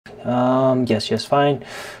Yes, yes, fine.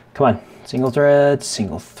 Come on, single thread,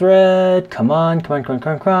 come on, come on, come on,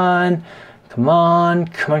 come on, come on. Come on,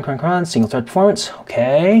 come on, come on, come on. Single thread performance,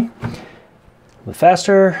 okay. A little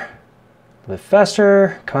faster,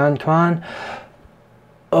 come on, come on.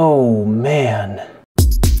 Oh man.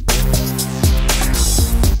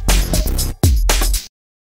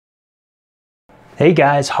 Hey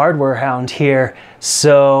guys, Hardware Hound here.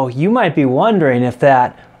 So you might be wondering if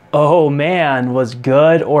that "oh man" was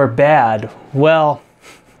good or bad. Well,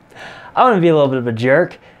 I'm gonna be a little bit of a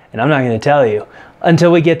jerk and I'm not gonna tell you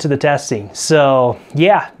until we get to the testing. So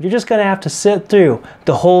yeah, you're just gonna have to sit through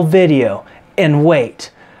the whole video and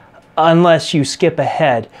wait, unless you skip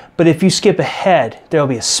ahead. But if you skip ahead, there'll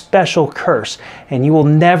be a special curse and you will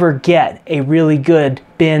never get a really good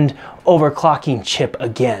binned overclocking chip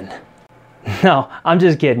again. No, I'm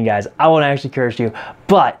just kidding guys, I won't actually curse you,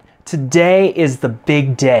 but today is the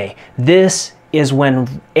big day. This is when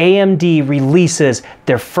AMD releases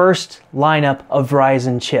their first lineup of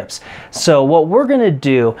Ryzen chips. So what we're gonna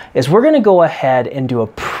do is we're gonna go ahead and do a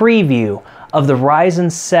preview of the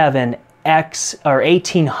Ryzen 7 X or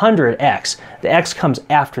 1800X. The X comes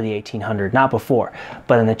after the 1800, not before.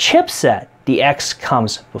 But in the chipset, the X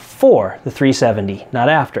comes before the 370, not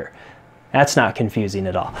after. That's not confusing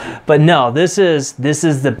at all. But no, this is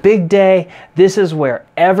the big day. This is where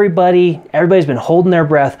everybody's been holding their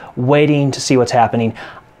breath, waiting to see what's happening.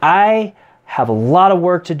 I have a lot of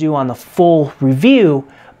work to do on the full review,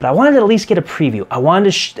 but I wanted to at least get a preview. I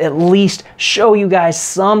wanted to at least show you guys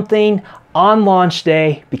something on launch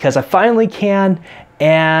day because I finally can,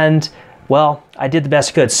 and well, I did the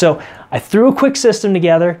best I could. So I threw a quick system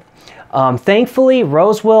together. Thankfully,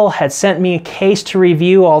 Rosewell had sent me a case to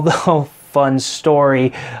review, although fun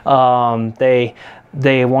story. They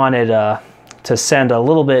wanted to send a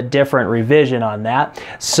little bit different revision on that.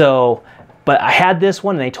 So, but I had this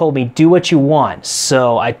one and they told me do what you want.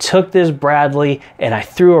 So I took this Bradley and I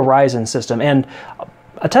threw a Ryzen system, and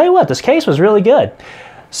I'll tell you what, this case was really good.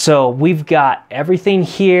 So we've got everything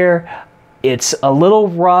here. It's a little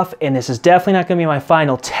rough and this is definitely not gonna be my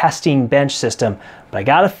final testing bench system, but I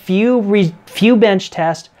got a few bench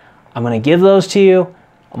tests. I'm gonna give those to you.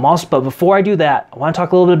 But before I do that, I want to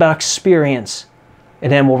talk a little bit about experience, and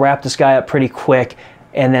then we'll wrap this guy up pretty quick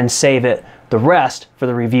and then save the rest for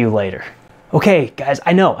the review later. Okay, guys,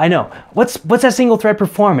 I know. What's that single thread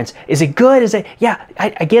performance? Is it good? Is it? Yeah,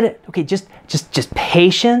 I get it. Okay, just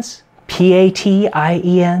patience. P-A-T-I-E-N-C-E,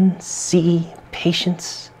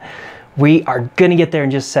 patience. We are gonna get there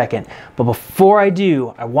in just a second. But before I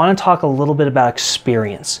do, I want to talk a little bit about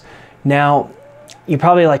experience. Now, you're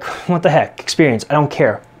probably like, what the heck, experience, I don't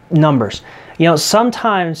care, numbers. You know,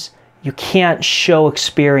 sometimes you can't show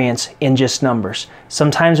experience in just numbers.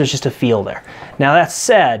 Sometimes there's just a feel there. Now that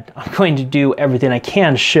said, I'm going to do everything I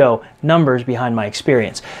can to show numbers behind my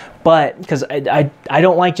experience. But, because I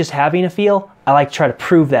don't like just having a feel, I like to try to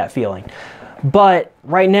prove that feeling. But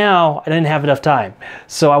right now, I didn't have enough time.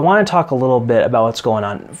 So I want to talk a little bit about what's going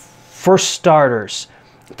on. For starters,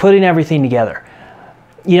 putting everything together.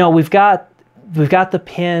 You know, we've got the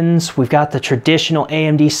pins, we've got the traditional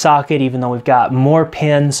AMD socket, even though we've got more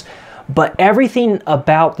pins, but everything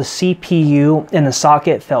about the CPU and the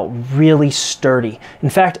socket felt really sturdy. In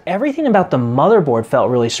fact, everything about the motherboard felt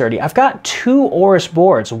really sturdy. I've got two Aorus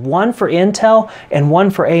boards, one for Intel and one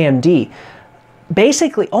for AMD.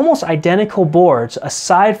 Basically almost identical boards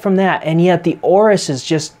aside from that, and yet the Aorus is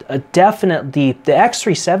just the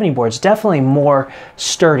X370 board is definitely more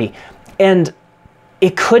sturdy. And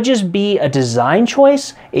it could just be a design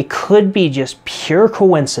choice, it could be just pure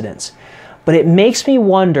coincidence, but it makes me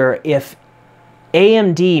wonder if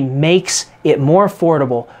AMD makes it more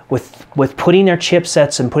affordable with putting their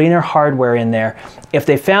chipsets and putting their hardware in there, if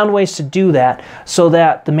they found ways to do that so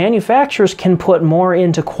that the manufacturers can put more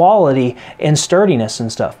into quality and sturdiness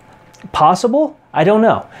and stuff. Possible? I don't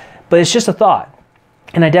know, but it's just a thought,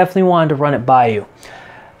 and I definitely wanted to run it by you.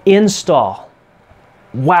 Install.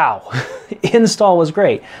 Wow, install was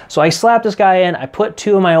great. So I slapped this guy in, I put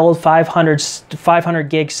two of my old 500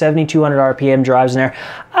 gig, 7200 RPM drives in there.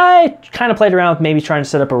 I kind of played around with maybe trying to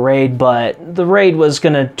set up a RAID, but the RAID was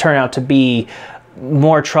gonna turn out to be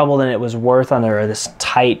more trouble than it was worth under this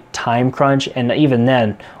tight time crunch. And even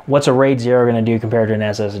then, what's a RAID 0 gonna do compared to an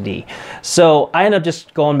SSD? So I ended up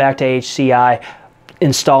just going back to HCI,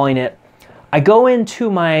 installing it. I go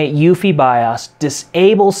into my UEFI BIOS,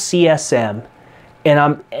 disable CSM,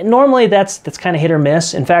 and normally that's kind of hit or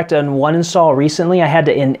miss. In fact, on one install recently, I had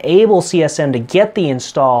to enable CSM to get the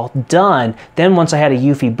install done. Then once I had a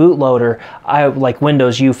UEFI bootloader, like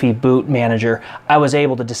Windows UEFI boot manager, I was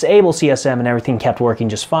able to disable CSM and everything kept working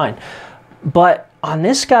just fine. But on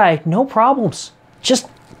this guy, no problems. Just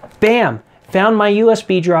bam, found my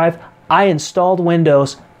USB drive, I installed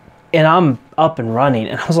Windows, and I'm up and running.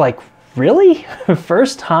 And I was like, really?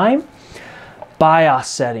 First time? BIOS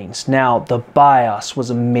settings. Now, the BIOS was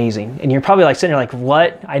amazing. And you're probably like sitting there like,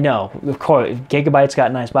 what? I know, of course, Gigabyte's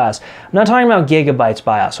got nice BIOS. I'm not talking about Gigabyte's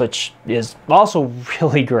BIOS, which is also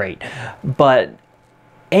really great. But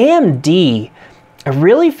AMD, I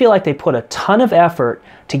really feel like they put a ton of effort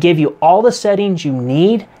to give you all the settings you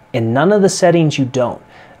need and none of the settings you don't.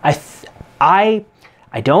 I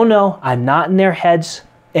don't know. I'm not in their heads,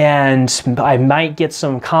 and I might get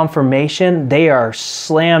some confirmation. They are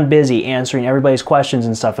slam busy answering everybody's questions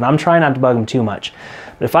and stuff, and I'm trying not to bug them too much.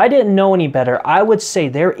 But if I didn't know any better, I would say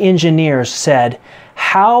their engineers said,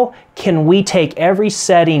 how can we take every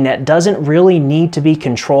setting that doesn't really need to be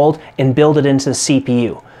controlled and build it into the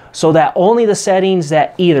CPU? So that only the settings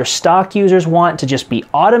that either stock users want to just be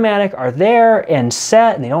automatic are there and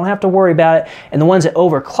set, and they don't have to worry about it, and the ones that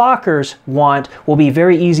overclockers want will be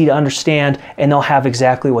very easy to understand, and they'll have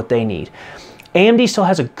exactly what they need. AMD still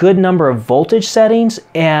has a good number of voltage settings,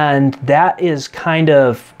 and that is kind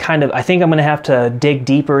of I think I'm going to have to dig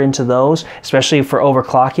deeper into those, especially for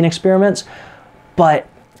overclocking experiments. But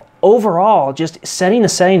overall, just setting the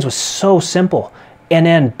settings was so simple, and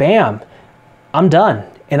then bam, I'm done.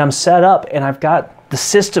 And I'm set up, and I've got the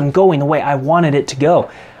system going the way I wanted it to go.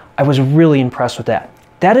 I was really impressed with that.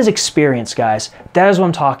 That is experience, guys. That is what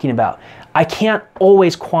I'm talking about. I can't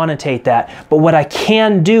always quantitate that, but what I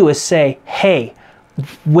can do is say, hey,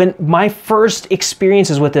 when my first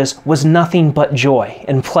experiences with this was nothing but joy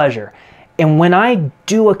and pleasure. And when I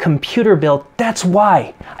do a computer build, that's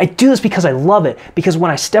why. I do this because I love it. Because when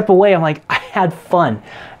I step away, I'm like, I had fun.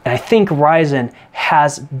 And I think Ryzen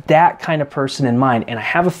has that kind of person in mind. And I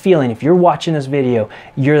have a feeling if you're watching this video,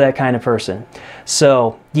 you're that kind of person.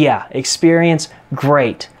 So yeah, experience,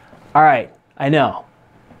 great. All right, I know.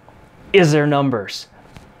 Is there numbers?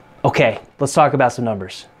 Okay, let's talk about some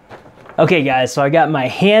numbers. Okay guys, so I got my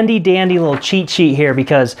handy dandy little cheat sheet here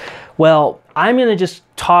because, well, I'm gonna just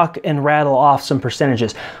talk and rattle off some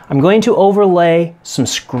percentages. I'm going to overlay some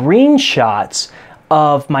screenshots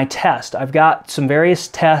of my test. I've got some various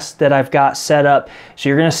tests that I've got set up, so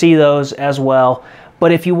you're gonna see those as well.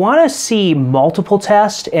 But if you wanna see multiple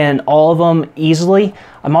tests and all of them easily,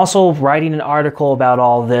 I'm also writing an article about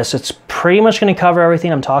all of this. It's pretty much gonna cover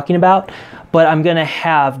everything I'm talking about, but I'm gonna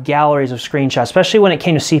have galleries of screenshots, especially when it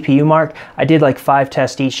came to CPU mark. I did like 5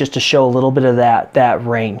 tests each just to show a little bit of that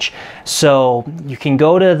range. So you can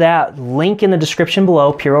go to that link in the description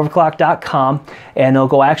below, pureoverclock.com, and they'll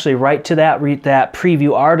go actually right to that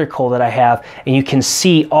preview article that I have, and you can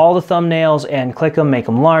see all the thumbnails and click them, make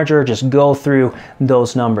them larger, just go through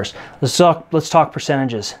those numbers. Let's talk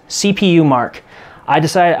percentages. CPU mark. I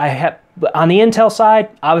decided on the Intel side,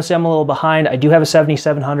 obviously I'm a little behind. I do have a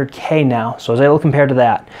 7700K now, so I was able to compare to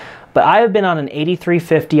that. But I have been on an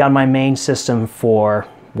 8350 on my main system for,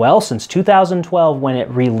 well, since 2012 when it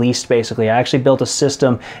released basically. I actually built a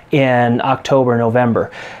system in October,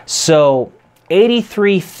 November. So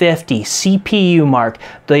 8350 CPU mark,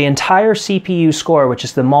 the entire CPU score, which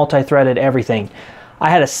is the multi-threaded everything, I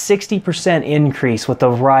had a 60% increase with the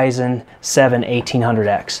Ryzen 7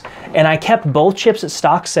 1800X. And I kept both chips at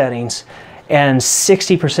stock settings and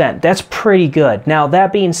 60%. That's pretty good. Now,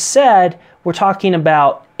 that being said, we're talking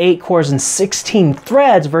about 8 cores and 16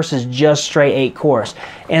 threads versus just straight 8 cores.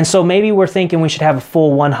 And so maybe we're thinking we should have a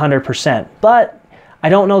full 100%. But I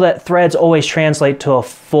don't know that threads always translate to a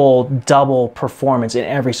full double performance in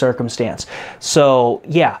every circumstance. So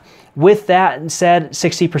yeah. With that said,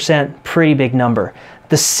 60%, pretty big number.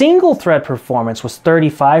 The single thread performance was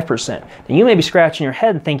 35%. And you may be scratching your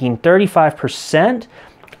head and thinking 35%?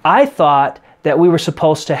 I thought that we were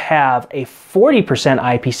supposed to have a 40%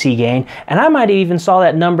 IPC gain, and I might have even saw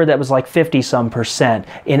that number that was like 50-some%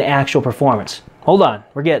 in actual performance. Hold on,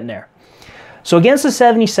 we're getting there. So against the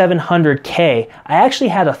 7700K, I actually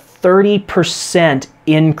had a 30%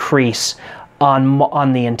 increase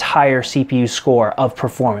on the entire CPU score of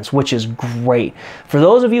performance, which is great. For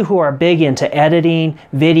those of you who are big into editing,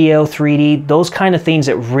 video, 3D, those kind of things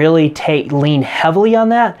that really lean heavily on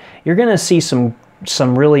that, you're gonna see some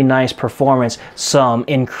really nice performance, some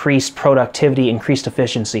increased productivity, increased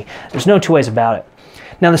efficiency. There's no two ways about it.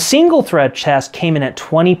 Now the single thread test came in at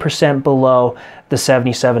 20% below the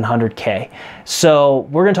 7700K. So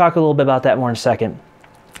we're gonna talk a little bit about that more in a second.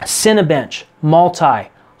 Cinebench, multi,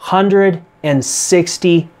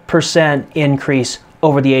 160% increase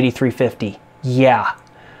over the 8350. Yeah,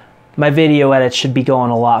 my video edits should be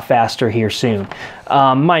going a lot faster here soon.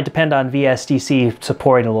 Might depend on VSDC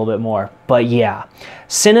supporting a little bit more, but yeah.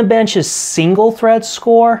 Cinebench's single thread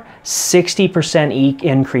score, 60%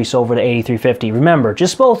 increase over the 8350. Remember,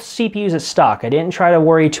 just both CPUs at stock. I didn't try to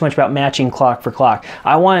worry too much about matching clock for clock.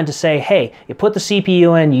 I wanted to say, hey, you put the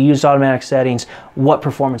CPU in, you used automatic settings, what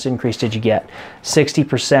performance increase did you get?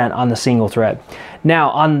 60% on the single thread. Now,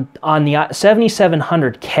 on the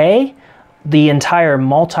 7700K, the entire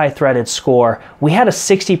multi-threaded score, we had a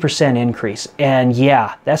 60% increase. And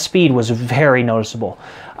yeah, that speed was very noticeable.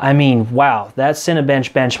 I mean, wow, that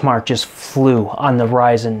Cinebench benchmark just flew on the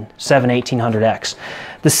Ryzen 7 1800X.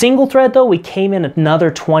 The single thread though, we came in another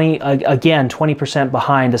 20%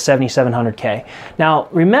 behind the 7700K. Now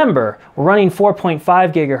remember, we're running 4.5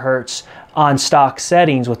 gigahertz on stock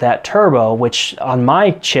settings with that turbo, which on my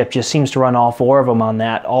chip just seems to run all 4 of them on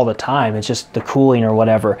that all the time. It's just the cooling or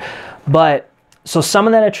whatever. But so some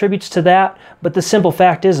of that attributes to that, but the simple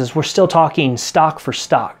fact is we're still talking stock for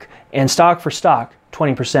stock, and stock for stock,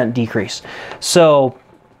 20% decrease. So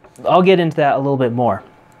I'll get into that a little bit more.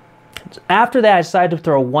 After that, I decided to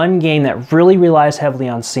throw one game that really relies heavily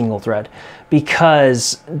on single thread,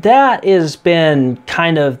 because that has been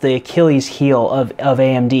kind of the Achilles heel of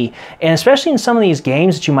AMD. And especially in some of these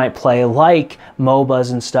games that you might play, like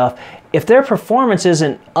MOBAs and stuff, if their performance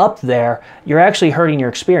isn't up there, you're actually hurting your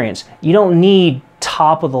experience. You don't need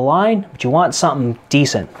top of the line, but you want something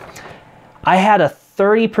decent. I had a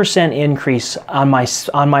 30% increase on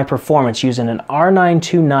my performance using an R9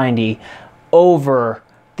 290 over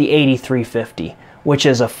the 8350, which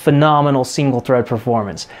is a phenomenal single thread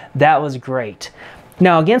performance. That was great.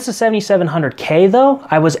 Now against the 7700K though,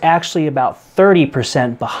 I was actually about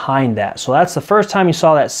 30% behind that. So that's the first time you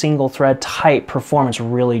saw that single thread type performance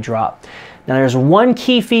really drop. Now there's one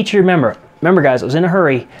key feature, remember guys, I was in a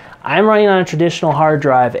hurry. I'm running on a traditional hard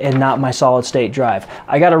drive and not my solid state drive.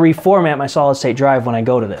 I got to reformat my solid state drive when I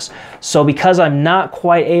go to this. So because I'm not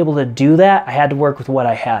quite able to do that, I had to work with what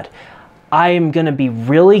I had. I am going to be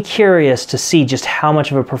really curious to see just how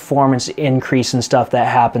much of a performance increase and stuff that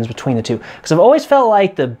happens between the two. Because I've always felt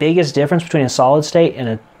like the biggest difference between a solid state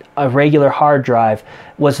and a regular hard drive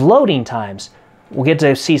was loading times. We'll get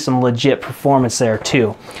to see some legit performance there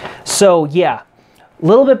too. So yeah, a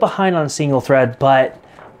little bit behind on single thread, but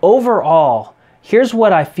overall, here's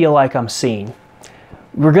what I feel like I'm seeing.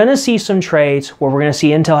 We're going to see some trades where we're going to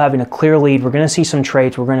see Intel having a clear lead. We're going to see some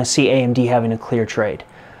trades where we're going to see AMD having a clear trade.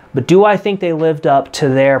 But do I think they lived up to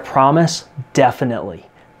their promise? Definitely.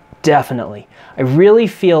 Definitely. I really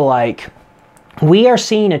feel like we are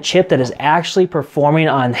seeing a chip that is actually performing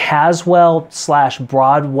on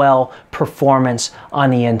Haswell/Broadwell performance on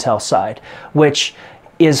the Intel side, which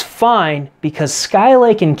is fine because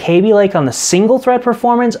Skylake and Kaby Lake on the single thread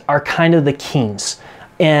performance are kind of the kings.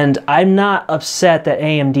 And I'm not upset that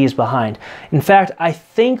AMD is behind. In fact, I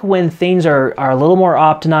think when things are a little more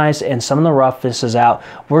optimized and some of the roughness is out,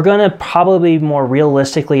 we're going to probably more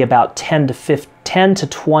realistically about 10 to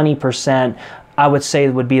 20%, I would say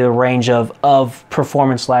would be the range of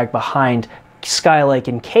performance lag behind Skylake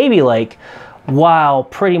and Kaby Lake, while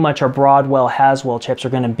pretty much our Broadwell Haswell chips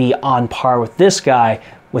are going to be on par with this guy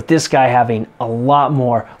having a lot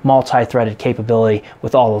more multi-threaded capability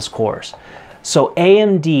with all those cores. So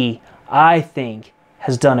AMD, I think,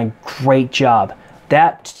 has done a great job.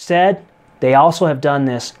 That said, they also have done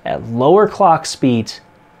this at lower clock speeds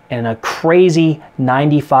and a crazy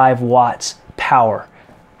 95 watts power.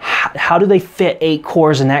 How do they fit 8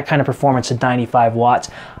 cores and that kind of performance at 95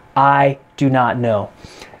 watts? I do not know.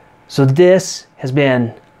 So this has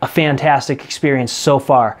been a fantastic experience so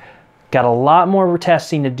far. Got a lot more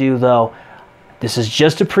testing to do though. This is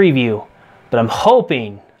just a preview, but I'm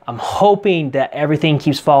hoping that everything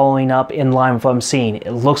keeps following up in line with what I'm seeing.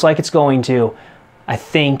 It looks like it's going to. I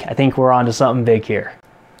think we're on to something big here.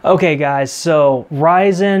 Okay guys, so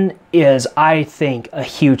Ryzen is, I think, a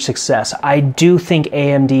huge success. I do think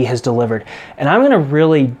AMD has delivered, and I'm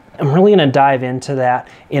really gonna dive into that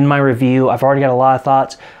in my review. I've already got a lot of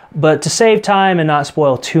thoughts, but to save time and not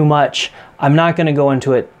spoil too much, I'm not gonna go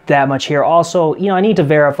into it that much here. Also, you know, I need to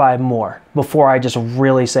verify more before I just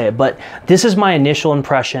really say it, but this is my initial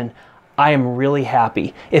impression. I am really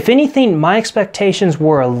happy. If anything, my expectations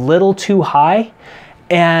were a little too high,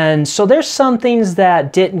 and so there's some things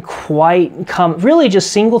that didn't quite come, really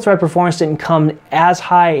just single thread performance didn't come as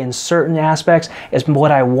high in certain aspects as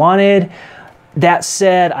what I wanted. That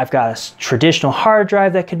said, I've got a traditional hard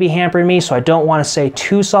drive that could be hampering me, so I don't want to say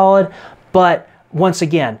too solid, but once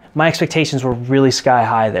again, my expectations were really sky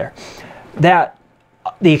high there.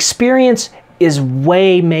 The experience is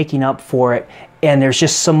way making up for it, and there's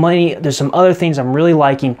just there's some other things I'm really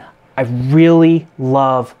liking. I really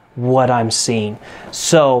love what I'm seeing.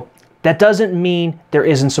 So that doesn't mean there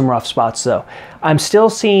isn't some rough spots though. I'm still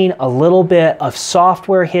seeing a little bit of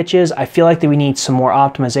software hitches. I feel like that we need some more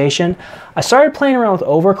optimization. I started playing around with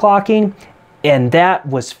overclocking, and that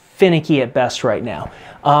was finicky at best right now.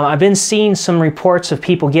 I've been seeing some reports of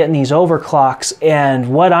people getting these overclocks, and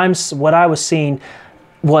what I was seeing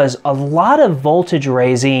was a lot of voltage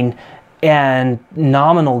raising and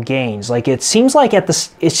nominal gains. Like it seems like at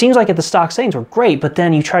the stock settings were great, but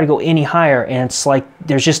then you try to go any higher and it's like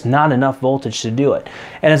there's just not enough voltage to do it.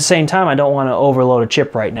 And at the same time, I don't want to overload a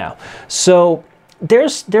chip right now. So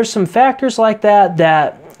there's some factors like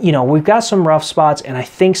that, you know, we've got some rough spots, and I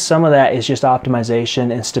think some of that is just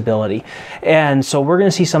optimization and stability. And so we're going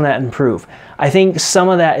to see some of that improve. I think some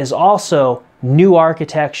of that is also new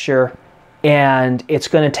architecture, and it's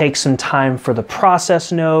going to take some time for the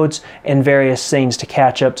process nodes and various things to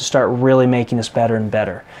catch up to start really making this better and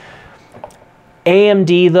better.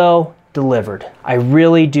 AMD though delivered. I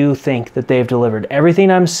really do think that they've delivered. Everything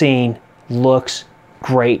I'm seeing looks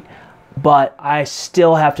great, but I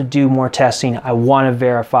still have to do more testing. I want to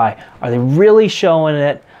verify, are they really showing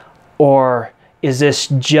it, or is this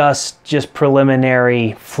just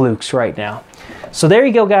preliminary flukes right now? So there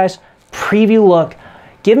you go, guys. Preview look.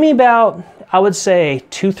 Give me about, I would say,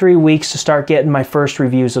 2-3 weeks to start getting my first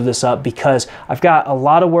reviews of this up, because I've got a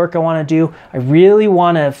lot of work I want to do. I really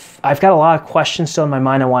want to, I've got a lot of questions still in my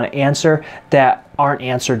mind I want to answer that aren't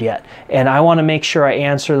answered yet. And I want to make sure I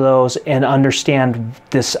answer those and understand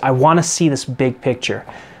this. I want to see this big picture.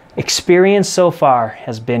 Experience so far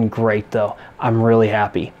has been great though. I'm really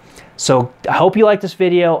happy. So I hope you like this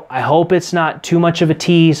video. I hope it's not too much of a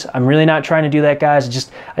tease. I'm really not trying to do that, guys. I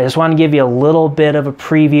just want to give you a little bit of a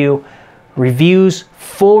preview. Reviews,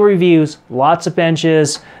 full reviews, lots of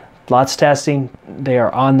benches, lots of testing. They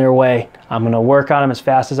are on their way. I'm going to work on them as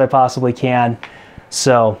fast as I possibly can.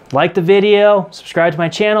 So like the video, subscribe to my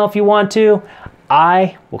channel if you want to.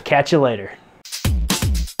 I will catch you later.